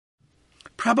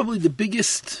Probably the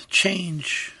biggest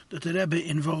change that the Rebbe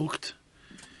invoked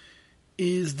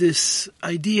is this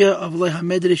idea of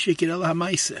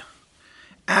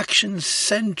action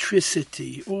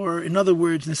centricity, or in other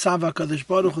words, the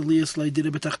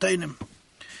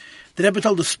Rebbe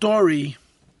told a story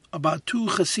about two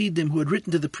Hasidim who had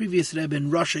written to the previous Rebbe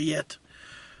in Russia yet.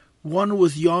 One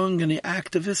was young and an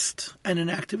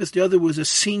activist. The other was a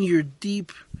senior,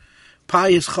 deep,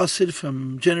 pious Chassid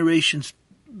from generations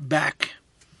back.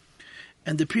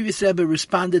 And the previous Rebbe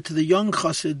responded to the young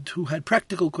Chassid who had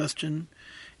practical question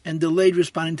and delayed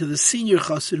responding to the senior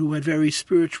Chassid who had very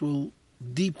spiritual,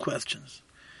 deep questions.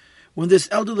 When this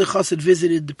elderly Chassid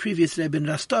visited the previous Rebbe in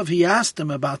Rostov, he asked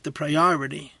him about the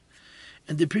priority.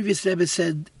 And the previous Rebbe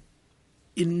said,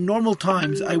 in normal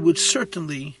times, I would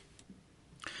certainly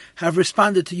have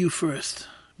responded to you first.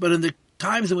 But in the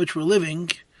times in which we're living,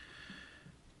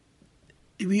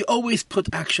 we always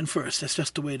put action first. That's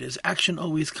just the way it is. Action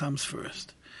always comes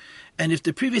first. And if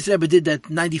the previous Rebbe did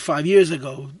that 95 years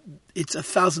ago, it's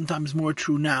 1,000 times more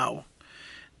true now.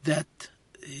 That,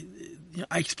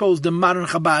 I suppose the modern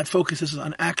Chabad focuses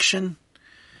on action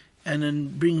and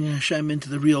then bringing Hashem into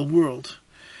the real world.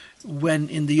 When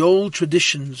in the old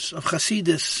traditions of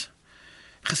Hasidus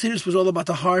was all about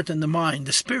the heart and the mind,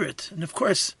 the spirit. And of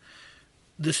course,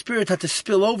 the spirit had to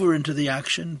spill over into the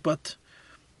action, but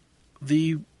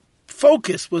the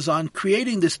focus was on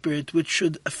creating the spirit which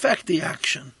should affect the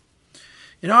action.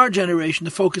 In our generation,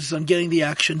 the focus is on getting the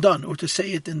action done, or to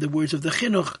say it in the words of the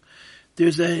Chinuch,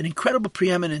 there's an incredible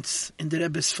preeminence in the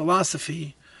Rebbe's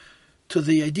philosophy to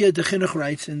the idea the Chinuch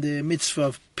writes in the mitzvah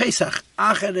of Pesach,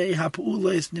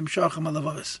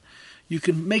 you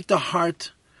can make the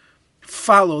heart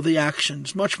follow the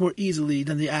actions much more easily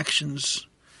than the actions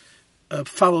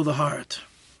follow the heart.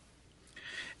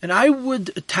 And I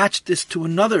would attach this to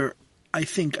another, I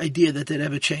think, idea that the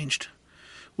Rebbe changed,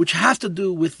 which has to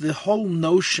do with the whole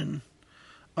notion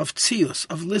of tzius,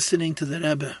 of listening to the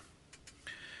Rebbe.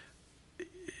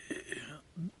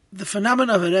 The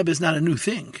phenomenon of a Rebbe is not a new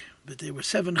thing, but there were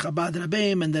 7 Chabad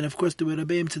Rebbeim, and then of course there were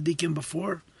Rebbeim Tzadikim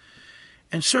before,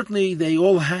 and certainly they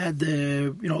all had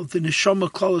the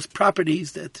neshama klaus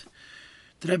properties that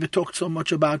the Rebbe talked so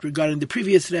much about regarding the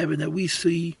previous Rebbe, that we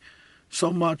see so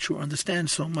much or understand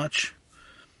so much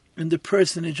in the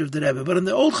personage of the Rebbe. But in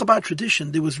the old Chabad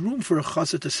tradition, there was room for a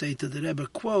chassid to say to the Rebbe,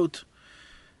 quote,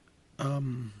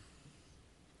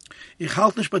 Ich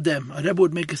halt nicht bei dem. A Rebbe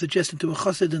would make a suggestion to a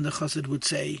chassid, and the chassid would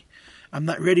say, I'm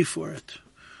not ready for it.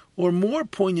 Or more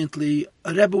poignantly,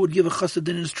 a Rebbe would give a chassid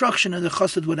an instruction, and the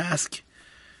chassid would ask,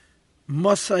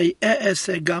 how's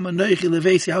that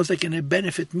going to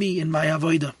benefit me in my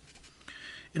avodah?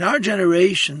 In our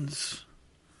generations,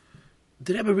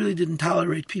 the Rebbe really didn't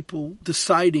tolerate people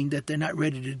deciding that they're not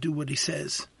ready to do what he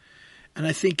says. And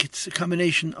I think it's a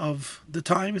combination of the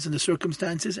times and the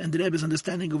circumstances and the Rebbe's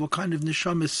understanding of what kind of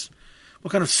neshamas,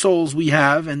 what kind of souls we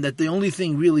have, and that the only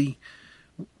thing really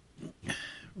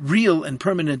real and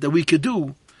permanent that we could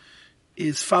do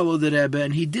is follow the Rebbe.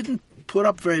 And he didn't put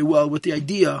up very well with the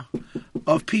idea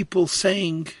of people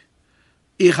saying,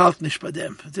 Ich halt nicht bei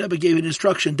dem. The Rebbe gave an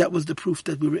instruction. That was the proof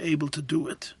that we were able to do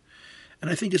it. And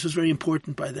I think this was very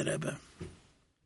important by the Rebbe.